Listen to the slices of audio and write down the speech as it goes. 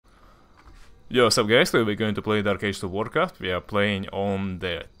Yo, what's up guys, today we're going to play Dark Age 2 Warcraft. We are playing on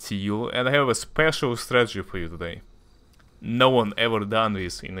the Teal, and I have a special strategy for you today. No one ever done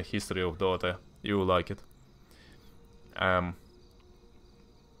this in the history of Dota. You will like it.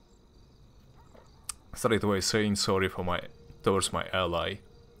 Straight away saying sorry for towards my ally.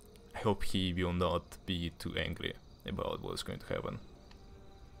 I hope he will not be too angry about what's going to happen.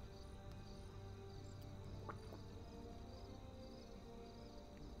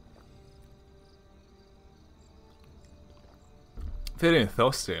 Feeling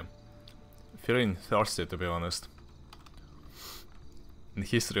thirsty to be honest. In the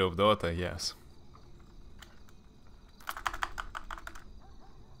history of Dota, yes.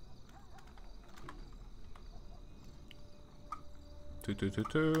 Two.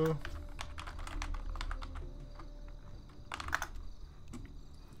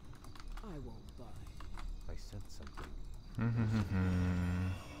 I won't buy. I sense something.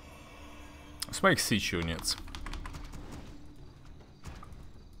 Let's make siege units.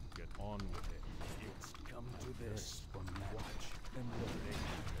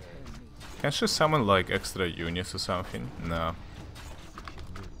 Can she summon like extra units or something? No.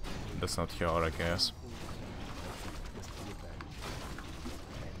 That's not her, I guess.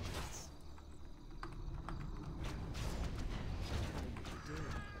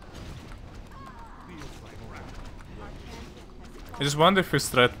 I just wonder if this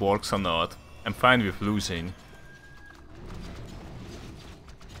threat works or not. I'm fine with losing.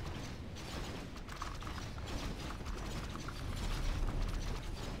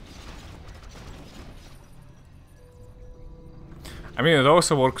 I mean, it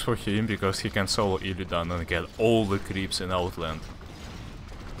also works for him because he can solo Kil'jaeden and get all the creeps in Outland.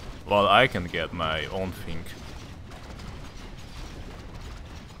 While I can get my own thing.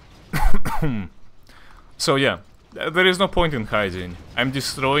 So yeah, there is no point in hiding. I'm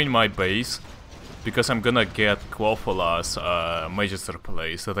destroying my base because I'm gonna get Quaffala's Magister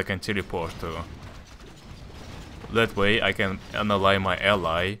place that I can teleport to. That way I can ally my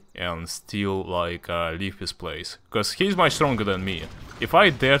ally and still like leave his place. Because he's much stronger than me. If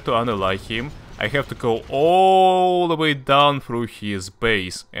I dare to ally him, I have to go all the way down through his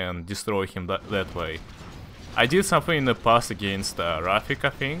base and destroy him that way. I did something in the past against Rafik, I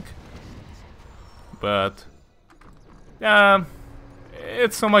think. But yeah,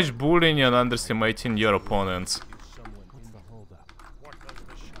 it's so much bullying and underestimating your opponents.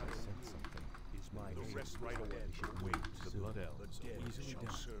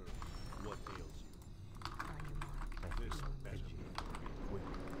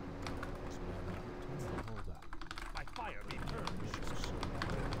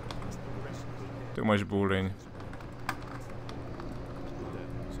 Too much bullying.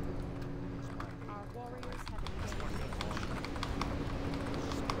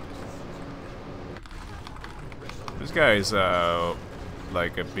 This guy is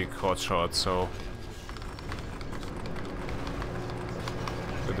like a big hotshot, so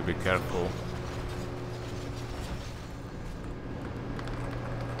gotta be careful.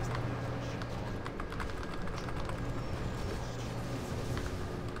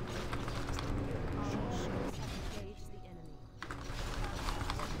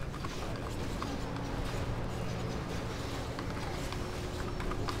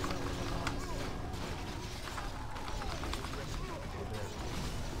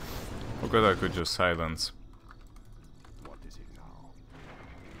 Good, I could just silence. What is it now?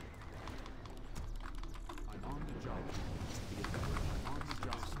 I'm on the job.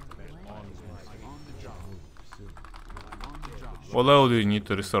 What level do you need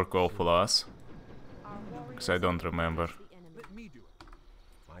to restore Quaffala's? Because I don't remember. Let me do it.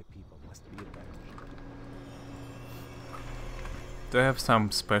 My people must be advantaged. Do I have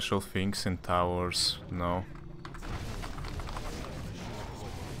some special things in towers? No.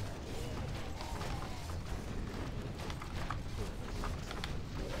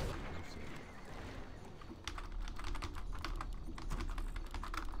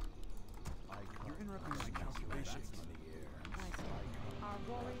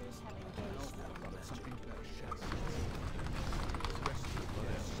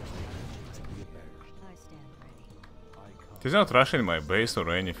 He's not rushing my base or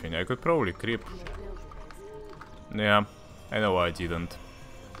anything, I could probably creep. Yeah, I know I didn't.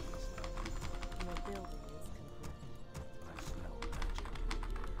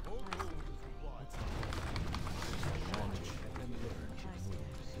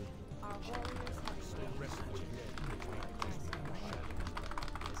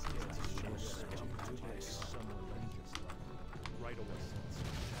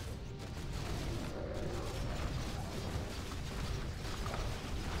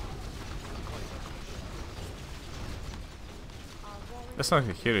 That's not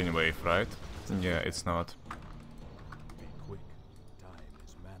a healing wave, right? Yeah, it's not. Be quick. Time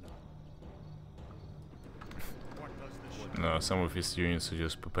is mana. No, some of his units are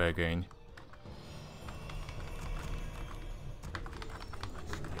just PP again.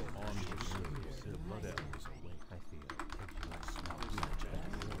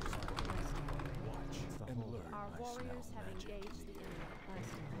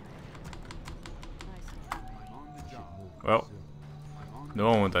 Well, the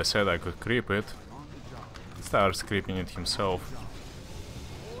moment I said I could creep it, he starts creeping it himself.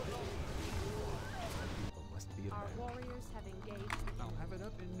 Our warriors have engaged. I'll have it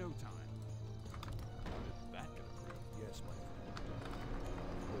up in no time. That can improve. Yes, my friend.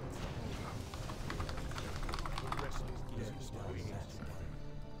 The rest is easy stuff.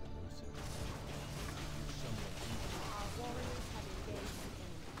 Our warriors have engaged the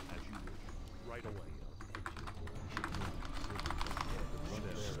enemy. As you wish. Right away.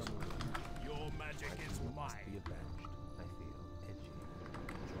 Your magic is mine.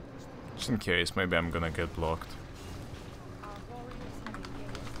 Just in case, maybe I'm gonna get blocked. Our warriors have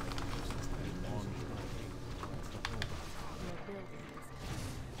engaged. Your building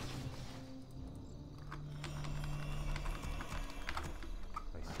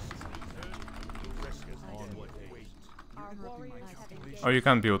Our warriors have engaged. Oh, you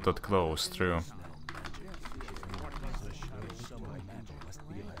can't build that close, true.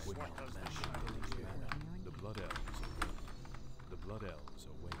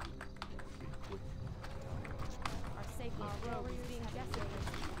 Our sacred grove is being desecrated.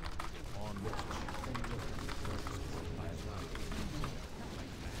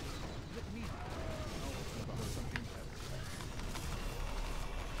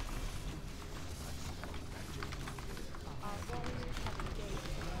 Our warriors have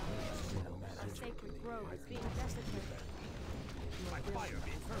engaged. Our sacred grove is being desecrated. My fire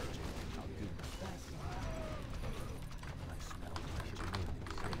be heard. Our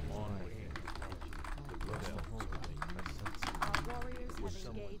warriors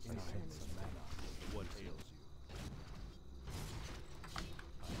have engaged the enemy. What ails you?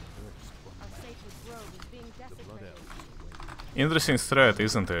 Our sacred grove is being desecrated. Interesting threat,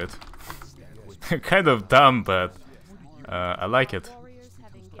 isn't it? Kind of dumb, but I like it. Warriors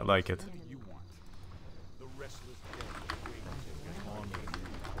have engaged I like it. the enemy. The restless dead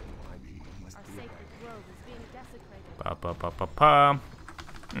Our sacred grove is being desecrated. Pa pa pa pa pa.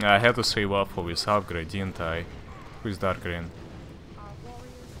 I had to save up for this upgrade, didn't I? Who's dark green? Our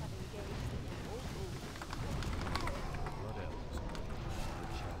warriors have engaged the enemy.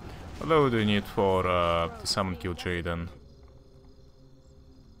 What level do you need for to summon Kil'jaeden?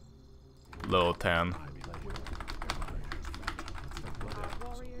 Level 10. Our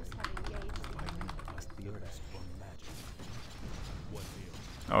warriors have engaged the enemy.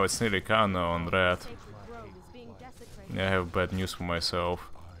 Oh, it's nearly Kano on red. Sacred grove is being desecrated. I have bad news for myself.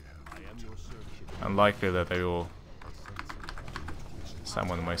 Unlikely that I will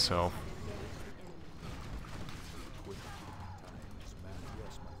summon myself.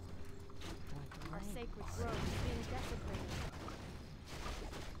 Our sacred grove is being desecrated.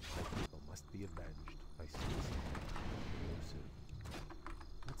 Must be avenged by citizen.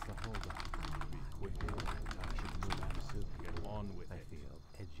 What's the hold up? Be quick. I should move soon. Get on with I it. feel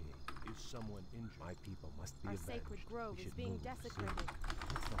edgy. Is someone injured? My people must be Our avenged. sacred grove We is should being move desecrated. soon.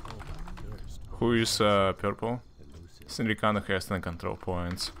 What's the hold up? Thirst. Who is purple? Elusive. Sinrikano has 10 control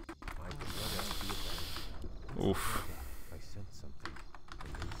points. My people must be avenged. Oof. I sense something.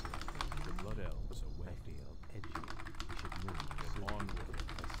 Elusive. The blood elves I away. feel edgy. We should move soon. On with it.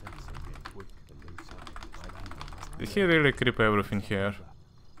 I sense something. Quick. Elusive. My people must Did he really creep everything here? I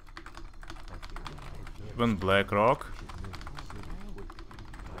feel edgy. Even Black Rock?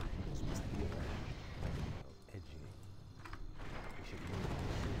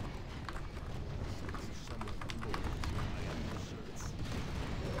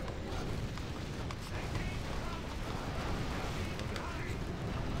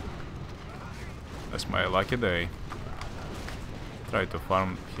 That's my lucky day. Try to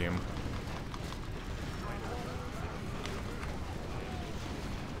farm him.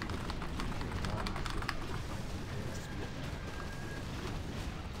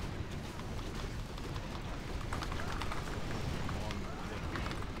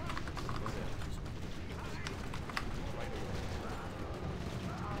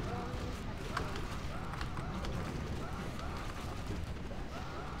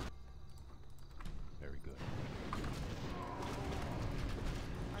 Very good.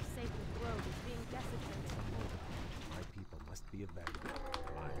 Our sacred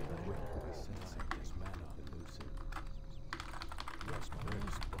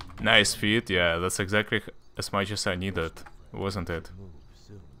Nice feat, yeah, that's exactly as much as I needed, wasn't it? Move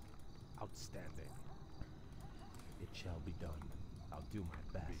soon. Outstanding. It shall be done. I'll do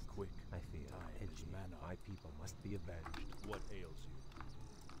my best. Be quick. I feel edgy. My people must be avenged. What ails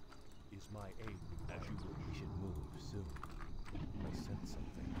you? Is my aid as you wish? We should move soon. I sense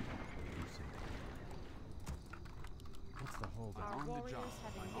something. Elusive. What's the holdup? Our On the warriors job.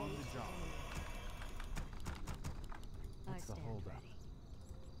 have I'm on the engaged the job. enemy. What's the holdup?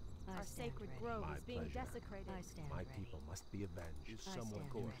 Our sacred grove My is being pleasure. desecrated. My people must be avenged. Is I someone stand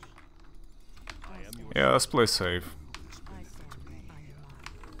course? ready. I am your Yeah, let's play safe. I stand ready. On your mark.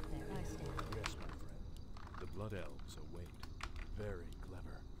 There I stand. Yes, my friend. The blood elves await. Very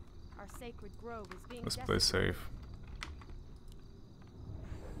clever. Our sacred grove is being Let's play desecrated. safe.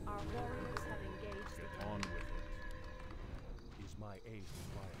 Our warriors have engaged the On enemy. with it. Is my aid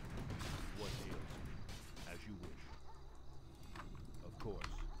required? What ails you? As you wish. Of course.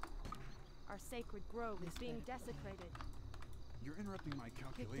 Our sacred grove is being desecrated. You're interrupting my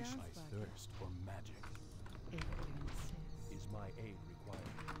calculations. down, I Sparky. thirst for magic. If you insist. Is my aid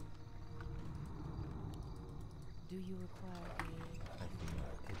required? Do you require aid? I feel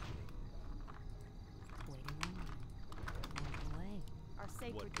edgy. Waiting on you. On the way. Our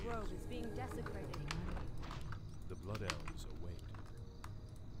sacred What grove ails is being desecrated. The blood elves await.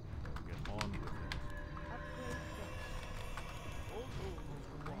 Get on with it. Upgrade finished.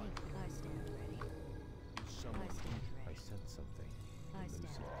 I stand ready. Is I someone stand I ready. sense something. I stand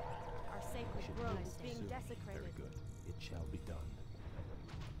Elusive. ready. Our sacred grove is being Soon. desecrated. Very good. It shall be done.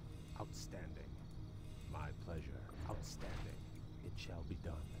 Outstanding. My pleasure. Outstanding. It shall be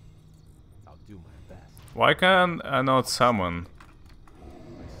done. I'll do my best. Why can I not summon?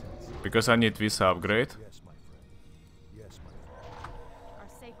 I sense it. Because I need this upgrade? Yes, my friend. Yes, my friend. Our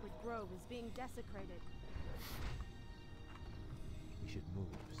sacred grove is being desecrated. We should move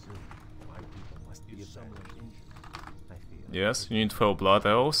soon. My people must be Is someone avenged. injured? I feel. Yes, you need 4 blood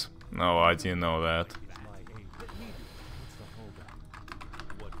elves? No, I didn't know that. Is my aid? Let me do What's the holdup?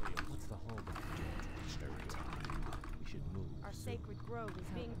 it. What ails What's the holdup? We should move. Our soon. sacred grove is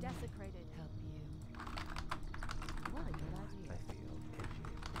being desecrated. Help you. What a good I idea. feel edgy.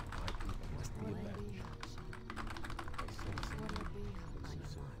 My people must be avenged. I sense something.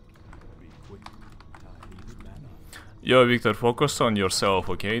 Elusive. Be quick. Time needs mana. Yo, Victor, focus on yourself,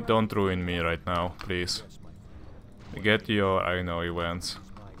 okay? Don't ruin me right now, please. Yes, my friend. Get your, I know, events. Is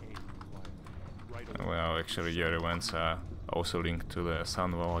my aid required? Right away. Well, actually, your events are also linked to the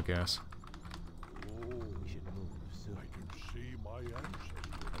Sunwell, I guess. We should move soon. I can see my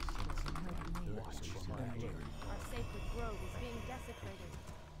ancestors. Watch for my alert. Our sacred grove is being desecrated.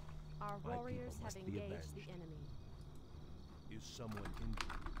 Our My warriors people have must be engaged the avenged. enemy. Is someone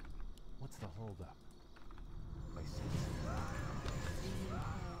injured? What's the holdup? I sense it. Do you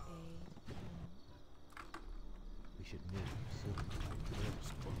require aid? We should move soon.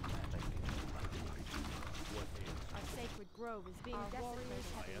 Thirst for magic. What ails? Our sacred grove is being desecrated.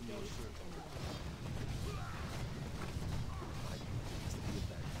 I am your engaged the servant. enemy. My people must be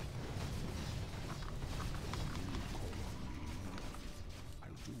avenged.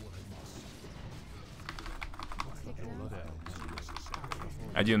 I'll do what I must. What's the Take down holdup? Blood elves.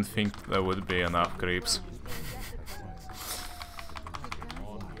 I didn't think there would be enough creeps. Grove is being desecrated.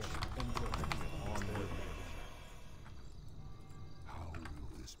 On with it. On with it. How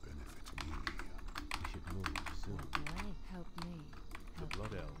will this benefit me? We should move soon. Okay, help me. The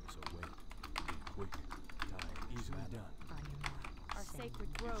blood elves await. Be quick. Time easily done. On your mark. Our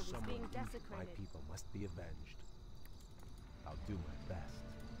sacred grove is being My desecrated. people must be avenged. I'll do my best.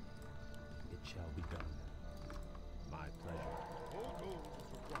 It shall be done. My pleasure. More gold is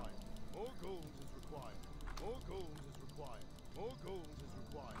required. More gold is required. More gold is required. More gold is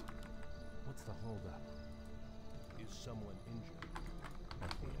required. What's the holdup? Is someone injured? I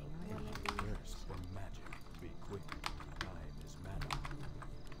feel edgy. Thirst for magic. Be quick. Time is mana.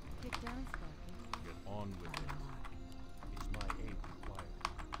 Pick down, Sparky. Get on with it. Is my aid required?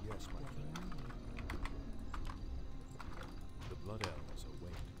 Yes, my friend. The blood elves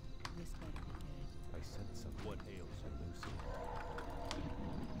await. This better be good. I sense something. What ails you? Elusive.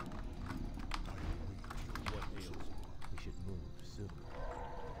 What ails you? We should move soon.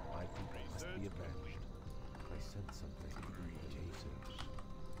 My people must be avenged. I sense something. Elusive.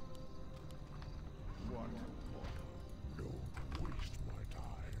 What? Don't waste my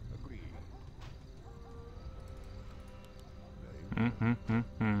time. Agreed.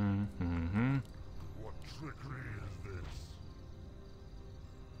 What trickery is this?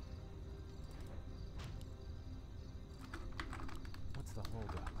 What's the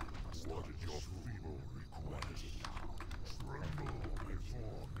holdup? What is your feeble request? Tremble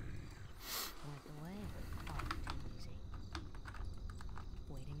before me.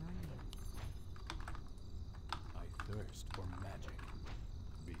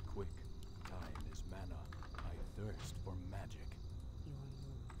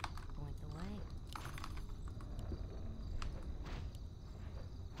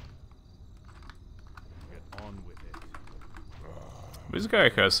 This guy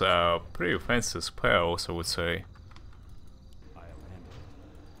has pretty fancy spells, I would say. I'll handle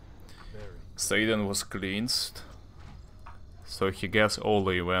it. Very. Kil'jaeden was cleansed, so he gets all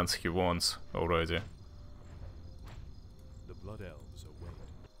the events he wants already. The Blood Elves await.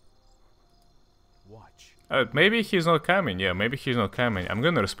 Watch. Maybe he's not coming, yeah, maybe he's not coming. I'm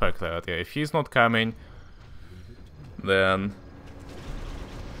gonna respect that, yeah. If he's not coming, then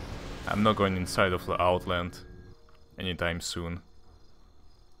I'm not going inside of the Outland anytime soon.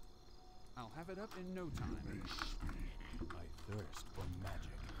 I'll have it up in no time. I thirst for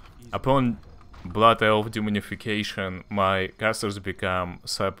magic. Upon Blood Elf demonification, my casters become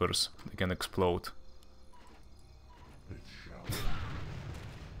sappers. They can explode.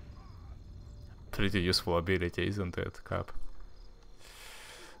 Pretty useful ability, isn't it, Cap?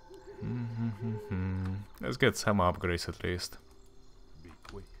 Let's get some upgrades at least. Be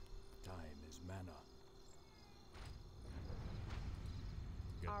quick. Time is mana.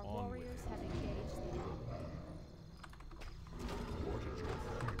 Get Our on with warriors it. have engaged the enemy.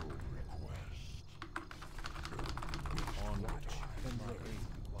 On watch.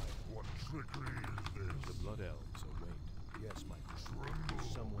 What trickery is this? The Blood Elves await. Yes, my friend.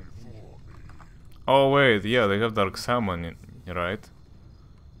 Someone injured. Oh wait, yeah, they have Dark Summon, right?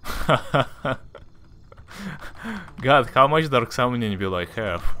 God, how much Dark Summoning will I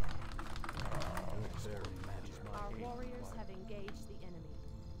have? Our warriors have engaged the enemy.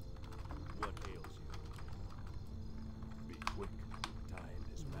 What ails you? Be quick. Time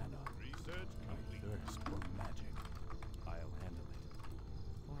is mana. Research complete. I thirst for magic. I'll handle it.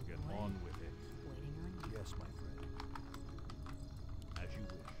 Get on with it. Waiting on you. Yes, my friend. As you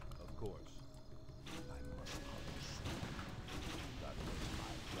wish, of course. I must accomplish. That was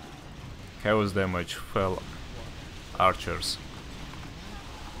my plan. Chaos damage fell archers.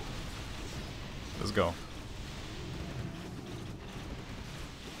 Let's go.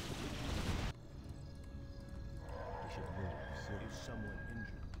 We should move. Is someone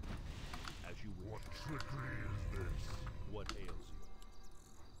injured? As you wish. What trickery is this? What ails you?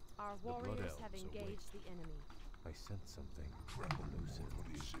 Our Blood warriors have Elves await. engaged the enemy. I sense something. Elusive. What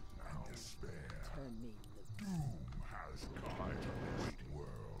is it now? Despair. Turn me loose. Doom has come to this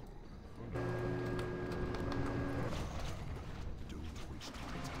world. Don't waste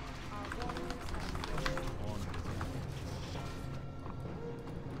my time. Our warriors have engaged. On with it.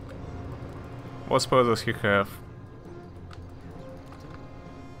 What spell does he have?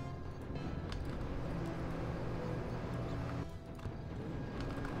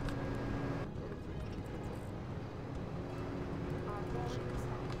 Our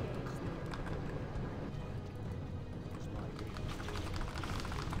warriors have engaged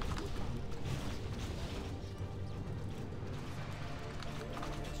the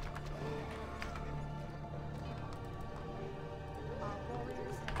Our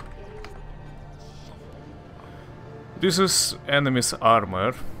warriors have engaged the enemy. This is enemy's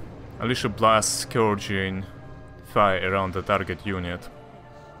armor. Unleash a blast, scourging fire around the target unit.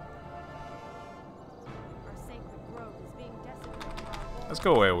 Our sacred grove is being desecrated. Our Let's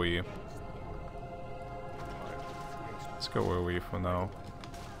go warriors AoE. have engaged the enemy. Let's go AoE for now.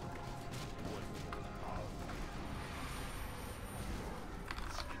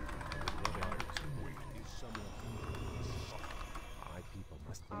 My people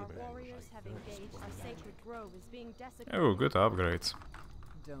must be Our avenged. warriors have engaged. Our sacred grove is being desecrated. Oh, good upgrades.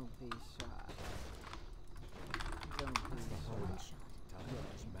 Don't be shy. Don't be One shy. shot.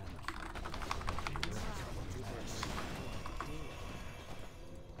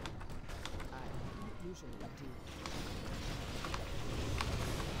 I usually do.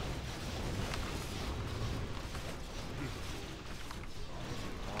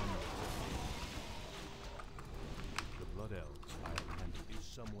 The Blood Elves I'll handle. Is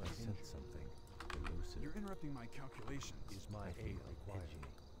someone I sense injured? something. Elusive. You're interrupting my calculations. Is my aid required?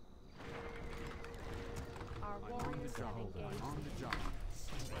 Our I'm on warriors the have job. engaged. I'm on the job.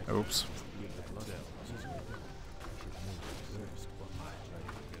 Oops. With the Blood Elves is with them. We should move. Thirst for magic.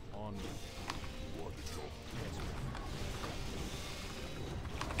 Get on with it. What is your Yes, my friend.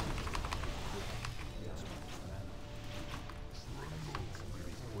 Yes, my man.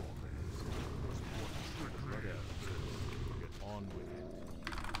 Be quick. The Blood Elves. Get on with it.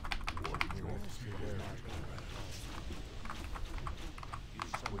 what is your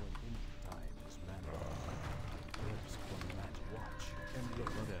Is someone injured? Time is mana. Thirst for magic. Watch. And the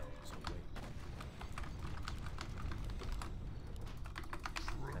Blood Elves await.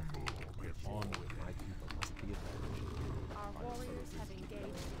 Get on with it. My people must be avenged. Our warriors have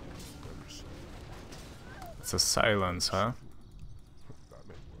engaged. It's a silence, huh?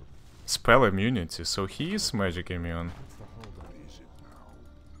 Spell immunity, so he is magic immune. What's the holdup? is it now?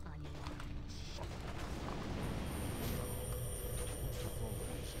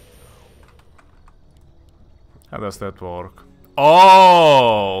 How does that work?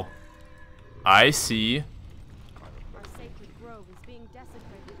 Oh! I see. Our sacred grove is being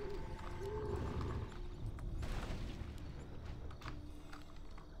desecrated.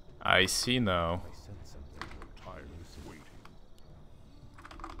 I see now. I sense something. Tired of waiting.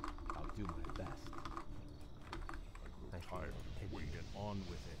 I'll do my best. I grow tired of waiting. Get on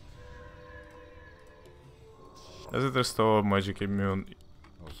with it. Does it restore magic immune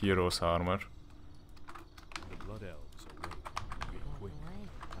heroes armor? The blood elves await. Be quick.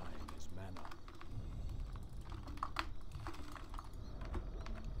 Time is mana.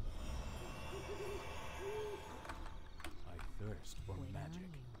 I thirst for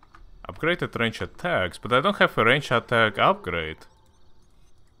magic. Upgraded range attacks, but I don't have a range attack upgrade.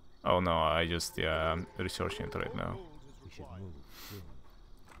 Oh no, I just, yeah, I'm researching it right now. We should move soon.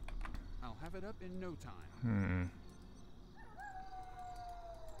 I'll have it up in no time. Hmm.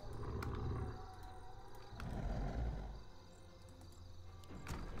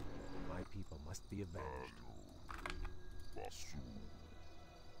 My people must be avenged.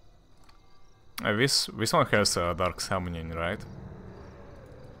 This one has dark summoning, right?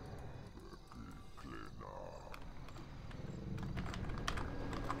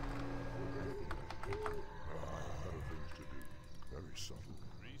 Very subtle.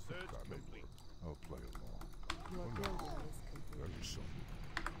 Research complete. I'll play along. Your building is complete.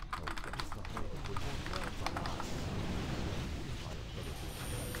 Very subtle.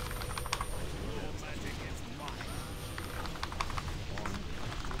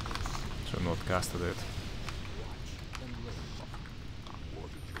 Should not casted it.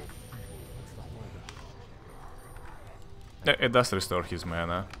 Yeah, it does restore his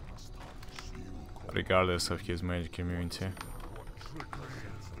mana, regardless of his magic immunity. Get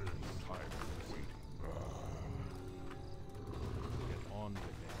on with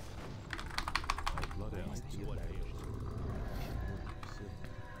it. My blood elves await. Use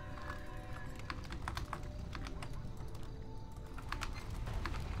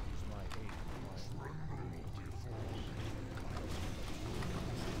my aid.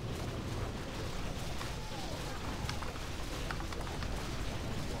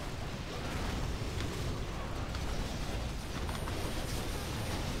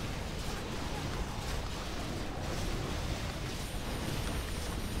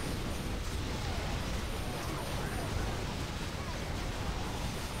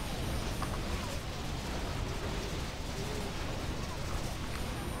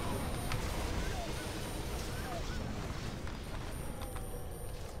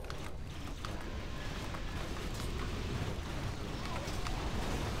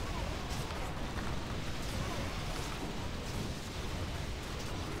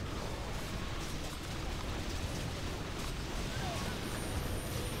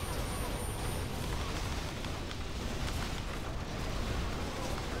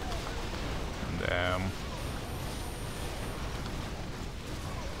 Damn.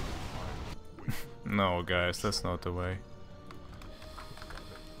 No, guys, that's not the way.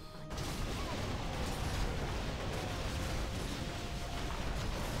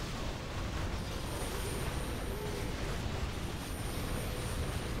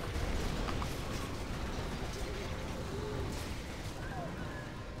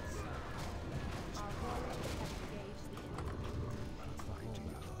 Our warriors have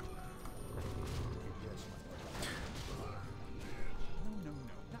engaged the enemy. No,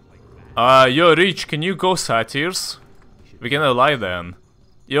 not like that. Yo, Rich, can you go Satyrs? We can ally then.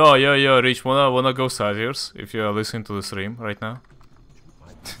 Yo, Rich, wanna go Satyrs? If you are listening to the stream right now.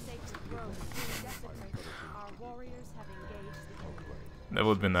 Sacred grove is being desecrated. Our warriors have engaged the enemy. That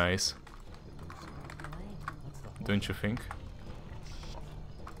would be nice. Don't you think?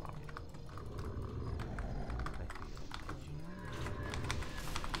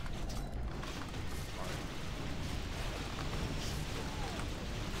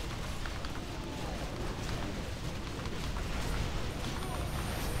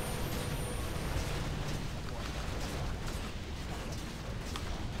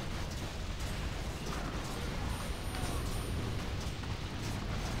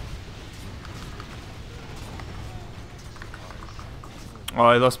 Oh,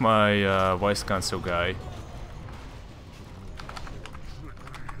 I lost my voice cancel guy.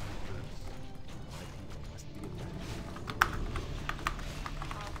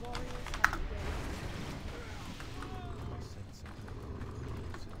 Our warriors have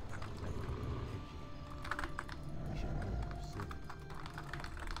engaged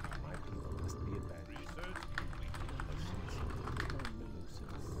My people must be avenged.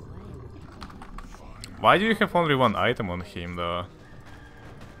 Why do you have only one item on him though?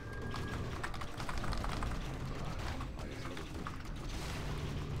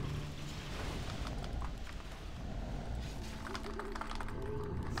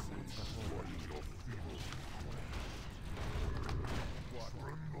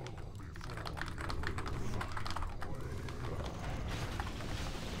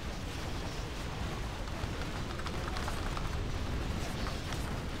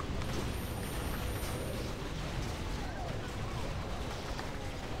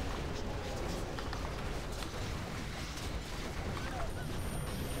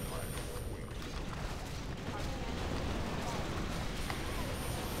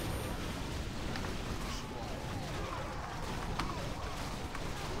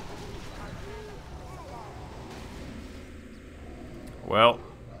 Well,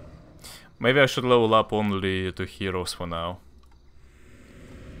 maybe I should level up only to heroes for now.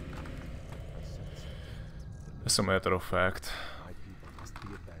 As a matter of fact. My people must be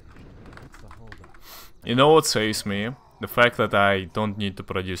avenged. What's the holdup? You know what saves me? The fact that I don't need to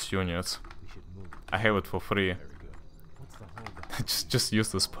produce units. We should move. I have it for free. Very good. What's the holdup? just use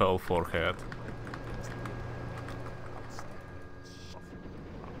the spell forehead.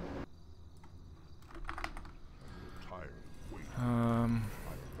 Tired of waiting.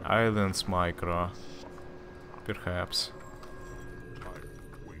 Islands micro. Perhaps. Tired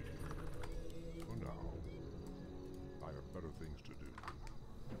of waiting. For now, I have better things to do.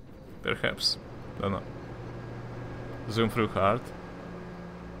 Perhaps. Don't know. Zoom through hard.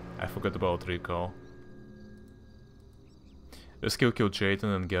 I forgot about recall. Let's kill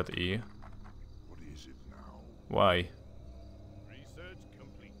Kil'jaeden and get E. What is it now? Why? Research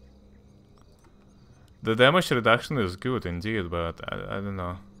complete. The damage reduction is good indeed, but I don't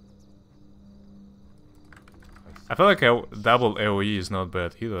know. I feel like double AoE is not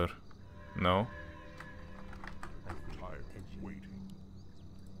bad either. No? Tired of waiting.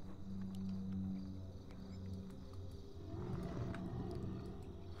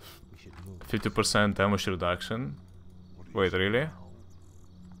 50% damage reduction. Wait, really?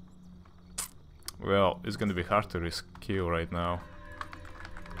 Well, it's gonna be hard to risk kill right now.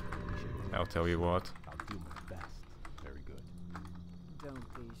 I'll tell you what. I'll do my best. Very good.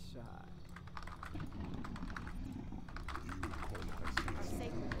 Don't be shy. Our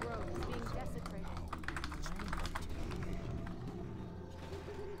sacred grove is being desecrated.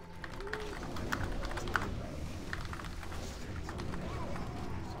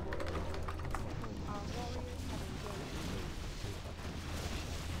 Our warriors have engaged.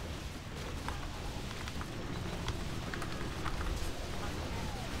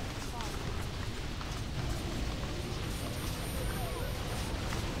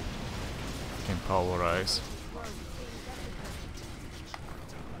 Can powerize. Grove is being desecrated.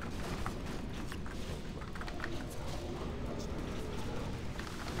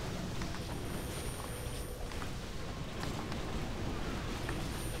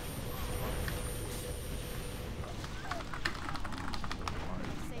 Our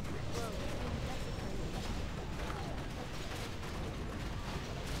sacred grove is being desecrated.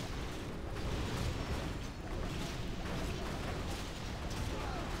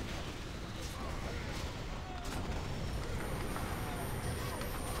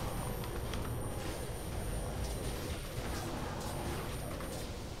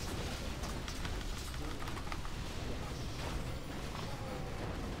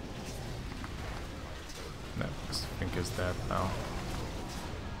 No, this thing is dead now.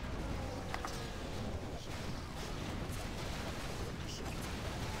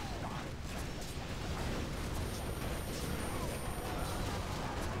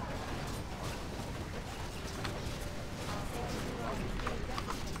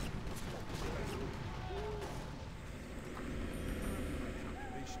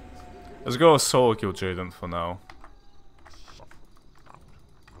 Let's go solo kill Kil'jaeden for now.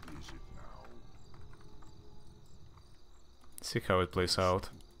 What is it now? See how it plays out.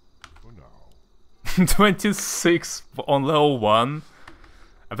 For now. 26 on level 1.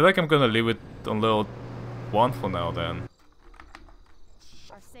 I feel like I'm gonna leave it on level 1 for now then.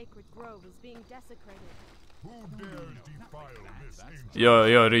 Our sacred grove is being desecrated. Who dares defile this ancient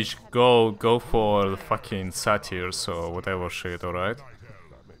Yo, Rich, go for the fucking satyrs or whatever shit, alright?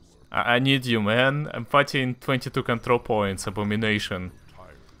 I need you, man. I'm fighting 22 control points, abomination.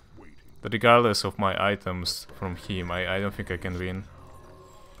 tired of waiting? Regardless of my items from him, I don't think I can win.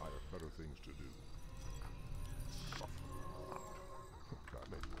 I have better things to do.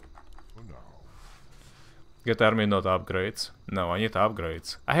 For now. Get army, not upgrades. No, I need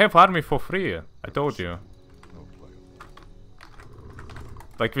upgrades. I have army for free, I told you. No player.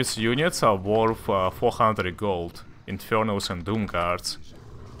 Like these units are worth 400 gold. Infernals and Doom Guards.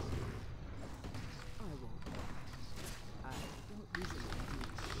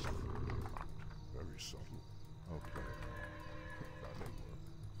 Very subtle. No player. That may work.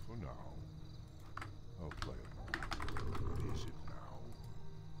 For now. No player. What is it now?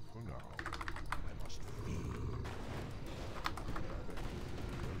 For now. I must be.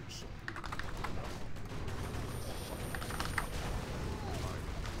 Very subtle.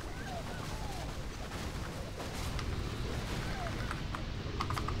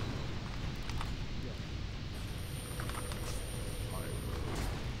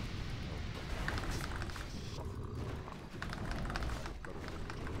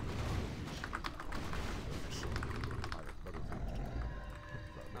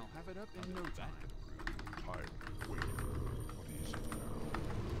 I'll have it up in no time. Tired of waiting. What is it now?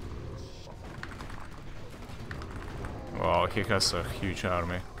 Wow, he has a huge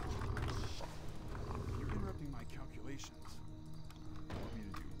army. You're interrupting my calculations. You want me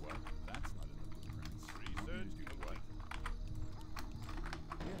to do what? That's not in the blueprints. You want me to do what?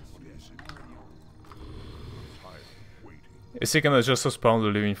 Yes, I'm already Tired of waiting. Is he gonna just spawn the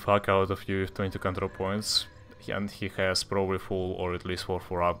living fuck out of you with 20 control points? And he has probably full or at least 4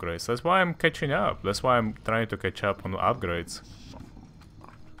 upgrades. That's why I'm catching up. That's why I'm trying to catch up on upgrades.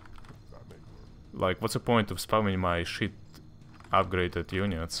 That may work. Like, what's the point of spamming my shit upgraded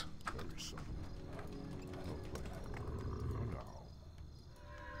units? Very subtle. No plan. For now.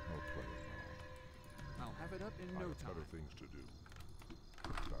 No plan now. I'll have it up in I no have better time. things to do.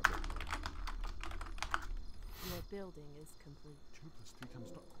 That may work. Your building is complete. 2 + 3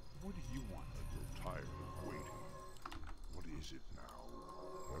 times. What do you want? I grow tired of waiting. What is it now?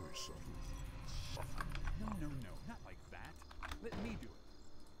 Very subtle. No, not like that. Let me do it.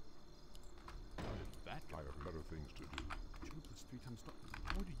 How did that go? I have better things to do. 2 + 3 times.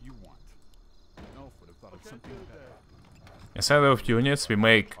 What do you want? An elf would have thought of something better. Instead of units, we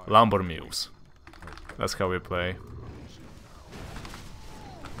make lumber mills. That's how we play.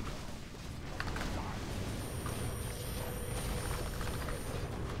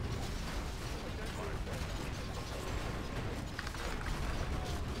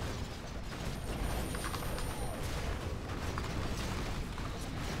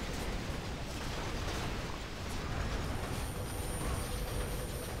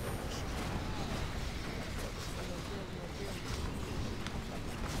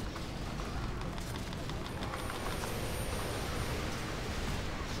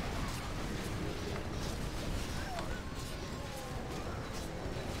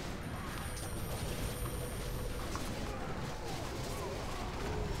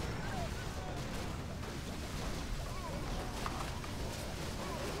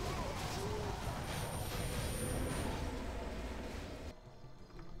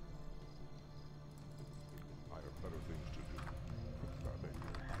 I have better things to do. That may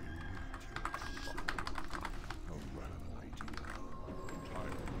work. No plan.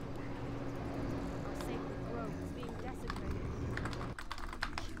 Tired of waiting. Our sacred grove is being desecrated.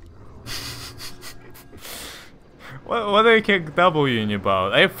 What are you kick Wing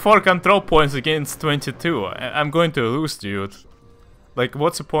about? I have 4 control points against 22. I'm going to lose, dude. Like,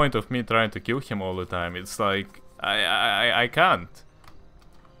 what's the point of me trying to kill him all the time? It's like, I can't.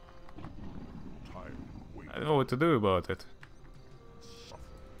 Tired of waiting. I don't know what to do about it.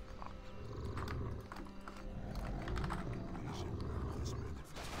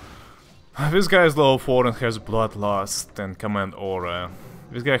 This guy is level 4 and has Bloodlust and Command Aura.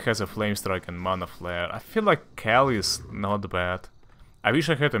 This guy has a Flame Strike and Mana Flare. I feel like Cal is not bad. I wish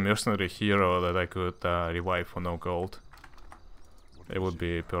I had a mercenary hero that I could revive for no gold. It would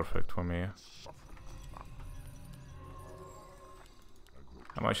be perfect for me.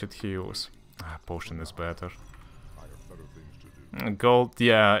 How much it heals? Potion is better. I have better things to do. Gold,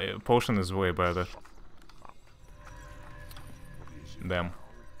 yeah, potion is way better. Damn.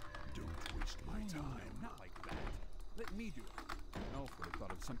 Don't waste my time. Not like that. Let me do it. An elf would have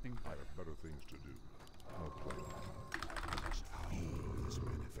thought of something I better. have better things to do. No plan. This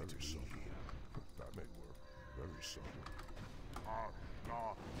benefit very subtle. That may work. Very subtle.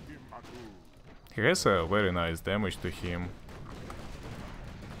 He has a very nice damage to him.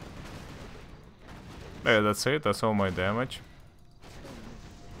 Yeah, that's it, that's all my damage.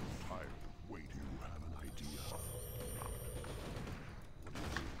 Tired of waiting. You have an idea.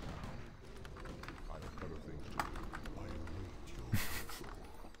 I have better things to do. I await your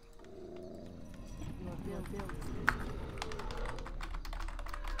Your building is complete.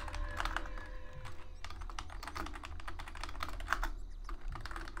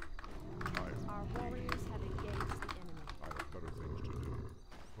 tired. Our warriors have engaged the enemy. I have better things to do.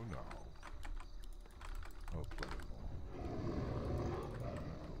 For now. No plan.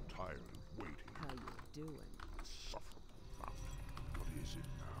 Tired of waiting. How you doing? Suffer. What is it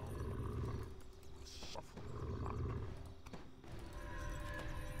now? Suffer.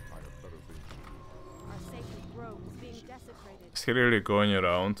 I have better things to do. Our sacred grove is being desecrated. Is he really going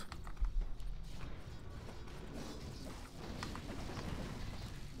around?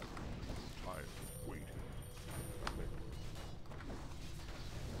 Tired of waiting. That may work.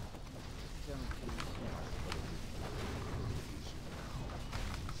 Don't be shy.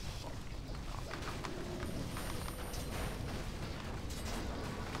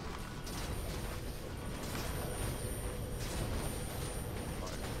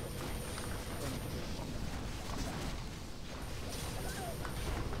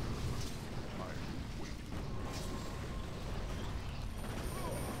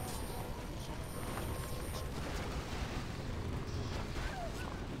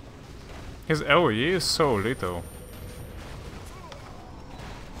 His AoE is so little.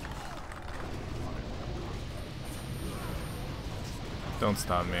 Don't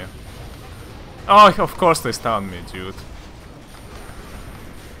stun me. Oh, of course they stun me, dude.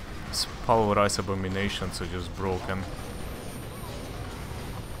 These pulverized abominations are just broken.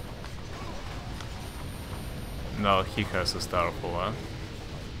 No, he has a Starfall, huh?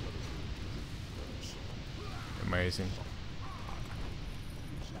 Amazing.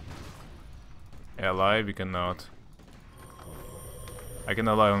 Ally, we cannot. I can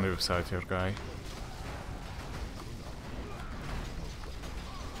ally only with Satyr guy.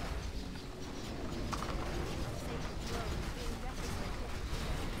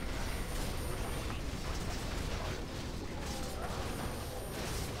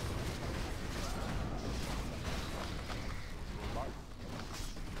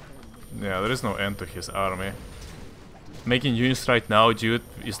 Yeah, there is no end to his army. Making units right now, dude,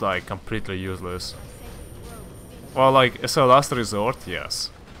 is like completely useless. Well, like, as a last resort, yes.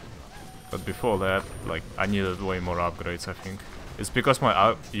 But before that, like, I needed way more upgrades, I think. It's because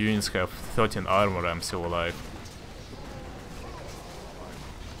my units have 13 armor, I'm still alive.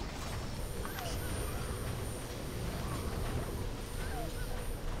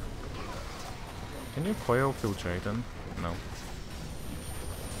 Can you coil Kil'jaeden? No.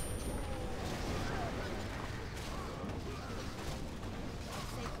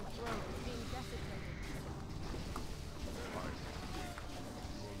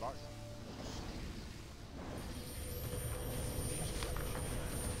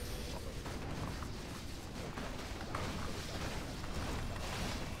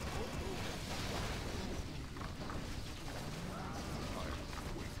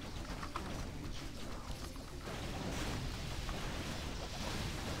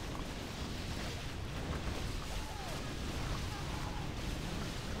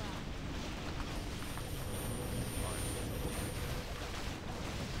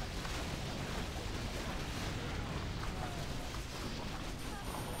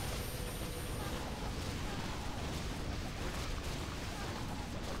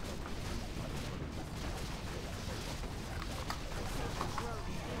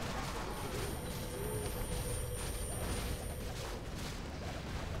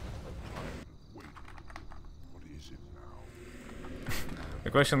 The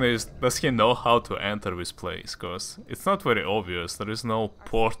question is, does he know how to enter this place? Cause it's not very obvious, there is no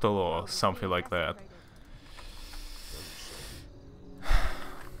portal or something like that.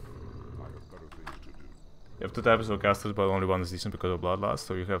 You have 2 types of casters, but only one is decent because of Bloodlust,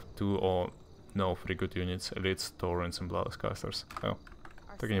 so you have 2 or no 3 good units, Elites, Torrents and Bloodlust casters. Oh,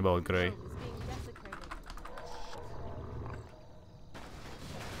 talking about Grey.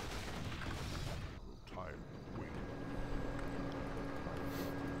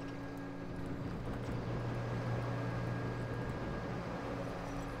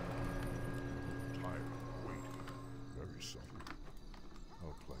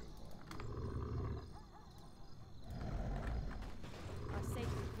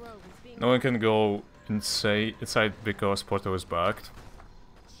 No one can go inside because portal is bugged.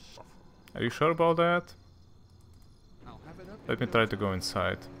 Are you sure about that? Let me try to go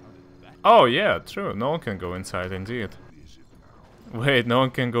inside. Oh yeah, true, no one can go inside indeed. Wait, no one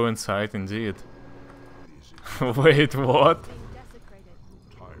can go inside indeed. Wait, what?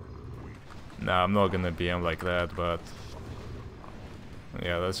 Nah, I'm not gonna BM like that, but...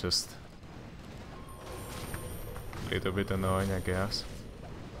 yeah, that's just... a little bit annoying, I guess.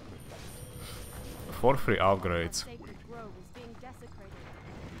 4 free upgrades.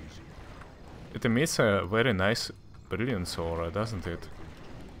 It emits a very nice brilliance aura, doesn't it?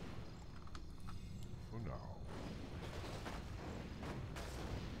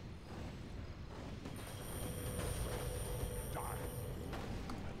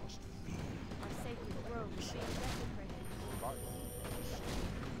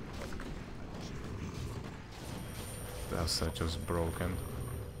 That's just broken.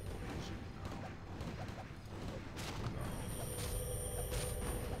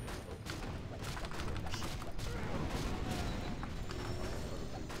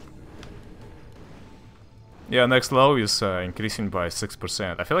 Yeah, next low is increasing by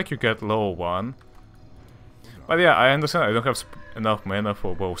 6%. I feel like you get low 1. But yeah, I understand I don't have enough mana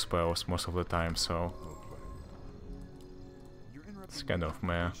for both spells most of the time, so... it's kind of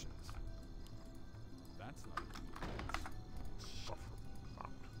meh.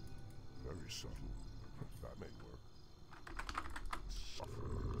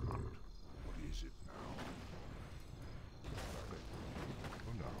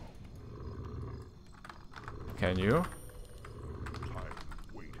 Can you?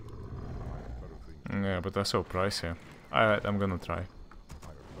 Yeah, but they're so pricey. Alright, I'm gonna try.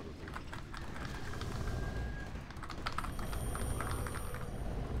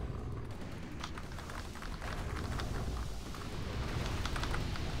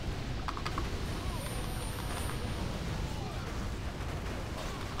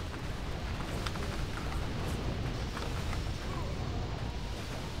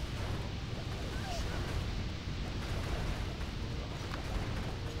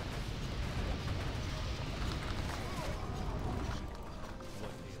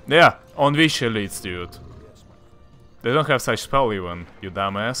 Yeah, on wish elites, dude. They don't have such spell even, you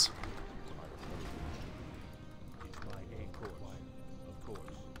dumbass.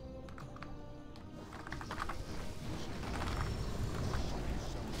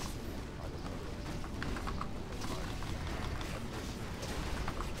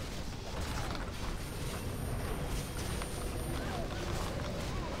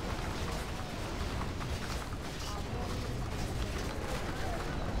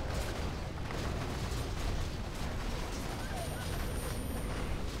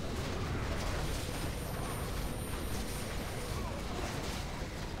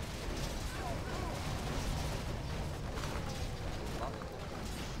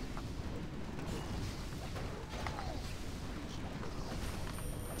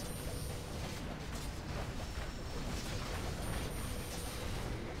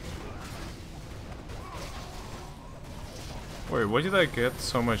 Wait, what did I get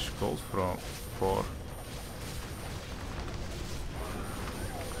so much gold from for?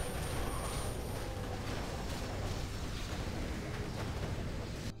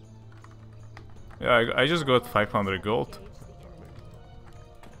 Yeah, I just got 500 gold.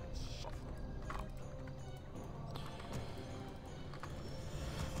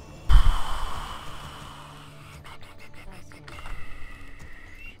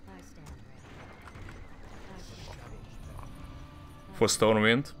 For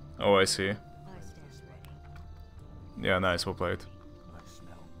Stormwind? Oh, I see. Yeah, nice, well played.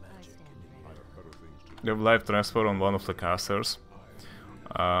 You have live transfer on one of the casters.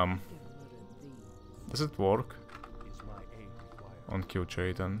 Does it work? On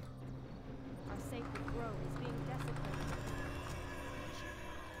Kil'jaeden? Our sacred grove is being desecrated.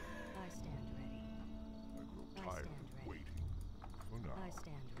 I stand ready. Tired of waiting. For now. I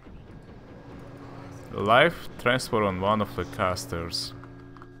stand ready. Live transfer on one of the casters.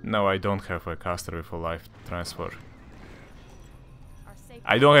 No, I don't have a caster with a live transfer. Our sacred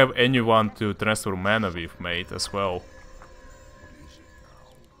I don't have anyone to transfer mana with, mate, as well.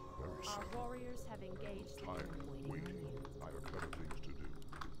 Our warriors have engaged the Tired of waiting. I have better things to do.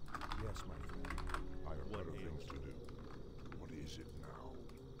 Yes, my friend. I have better things to do. What is it now?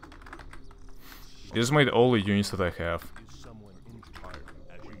 This is my only units that I have. Is someone tired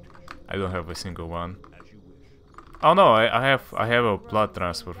of waiting? I don't have a single one. As you wish. Oh no, I have a blood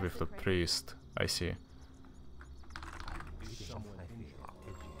transfer with the priest. I see. Is someone edgy?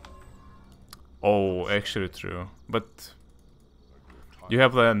 Oh, actually true. But you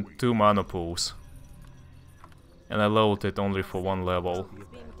have then 2 mana pools. And I loaded it only for 1 level. is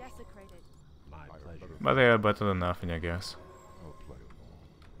being desecrated. My pleasure. But they are better than nothing, I guess. I'll play along.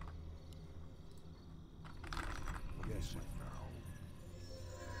 What is it now?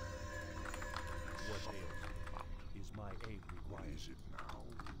 What ails you? Is my aid What required? is it now?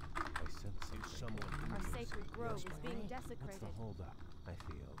 I sense someone. Our sacred grove is being What's desecrated. the holdup? I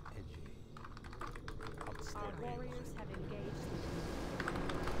feel edgy. Our Outstanding. warriors have engaged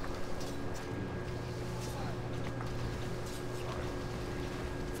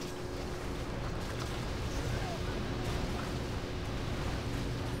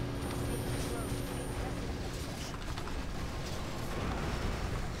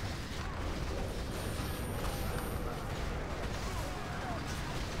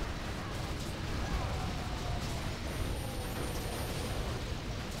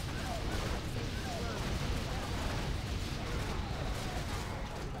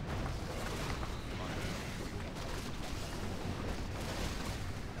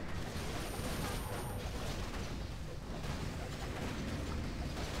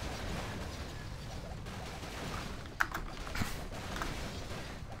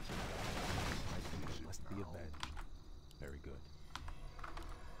Must be avenged. Very good.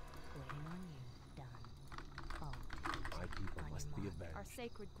 Waiting on you, done. Oh, My people on must your be mark. avenged. Our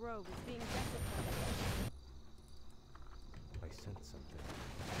sacred grove is being desecrated. I sense something.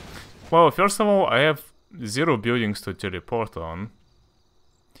 Well, first of all, I have 0 buildings to teleport on.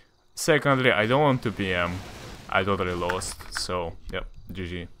 Secondly, I don't want to BM. I totally lost, so, yep,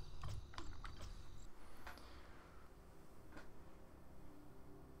 GG.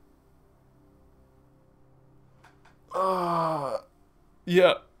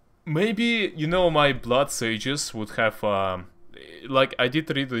 Yeah, maybe, you know, my blood sages would have, like, I did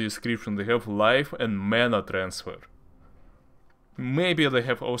read the description, they have life and mana transfer. Maybe they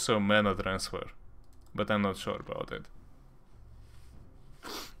have also mana transfer, but I'm not sure about it.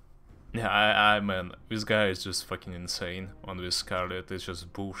 Yeah, man, this guy is just fucking insane on this Scarlet. It's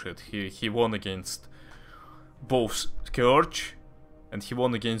just bullshit. He won against both Scourge, and he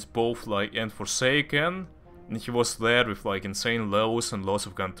won against both, like, and Forsaken, and he was there with, like, insane levels and lots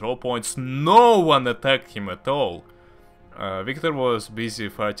of control points. No one attacked him at all. Victor was busy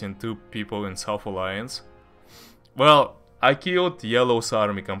fighting 2 people in South Alliance. Well, I killed Yellow's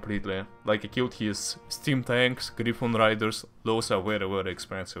army completely. Like, I killed his steam tanks, Griffon Riders. Those are very, very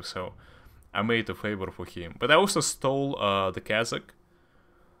expensive, so I made a favor for him. But I also stole the Kazakh.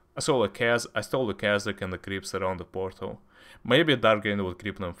 I stole the Kazakh and the creeps around the portal. Maybe Darkgate would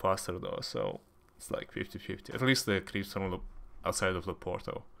creep them faster though, so it's like 50-50. At least the creeps from the outside of the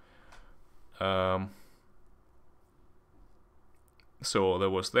portal. So there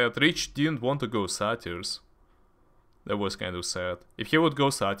was that. Rich didn't want to go Satyrs. That was kind of sad. If he would go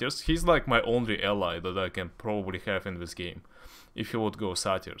Satyrs, he's like my only ally that I can probably have in this game. If he would go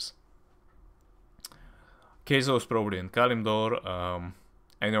Satyrs. Keizo was probably in Kalimdor.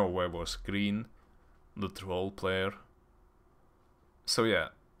 I know where was Green, the troll player. So yeah,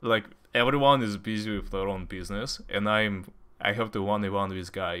 like everyone is busy with their own business, and I have to 1v1 this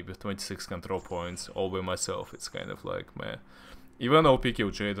guy with 26 control points all by myself. It's kind of like, man. Even OP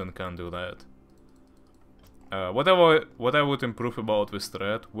Kil'jaeden can't do that. What I would improve about this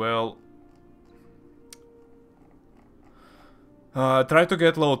thread? Well, try to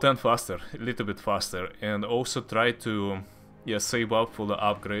get level 10 faster, a little bit faster, and also try to, yeah, save up for the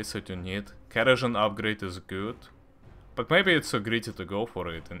upgrades that you need. Kil'jaeden upgrade is good, but maybe it's so greedy to go for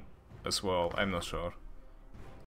it as well, I'm not sure.